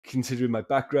considering my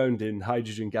background in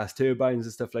hydrogen gas turbines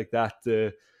and stuff like that,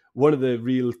 one of the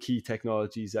real key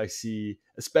technologies I see,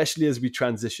 especially as we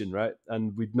transition, right,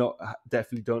 and we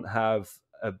definitely don't have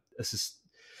a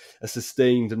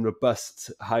sustained and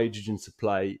robust hydrogen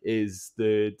supply, is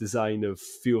the design of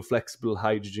fuel flexible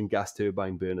hydrogen gas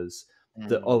turbine burners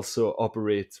that also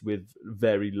operate with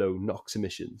very low NOx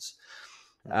emissions.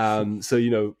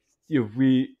 So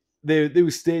they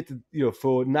were stated,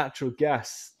 for natural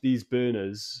gas, these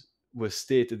burners were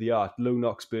state of the art. Low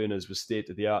NOx burners were state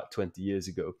of the art 20 years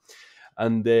ago,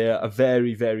 and they are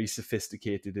very, very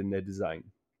sophisticated in their design.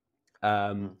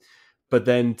 But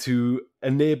then to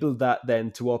enable that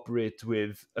then to operate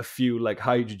with a fuel like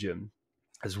hydrogen,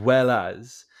 as well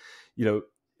as,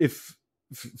 if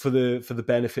for the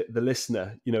benefit of the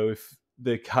listener, if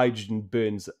the hydrogen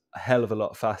burns a hell of a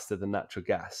lot faster than natural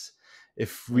gas.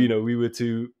 If we were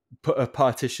to put a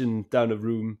partition down a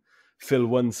room, fill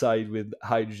one side with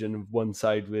hydrogen, one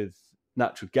side with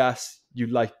natural gas, you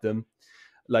light them,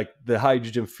 like the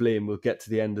hydrogen flame will get to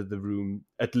the end of the room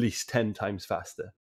at least 10 times faster.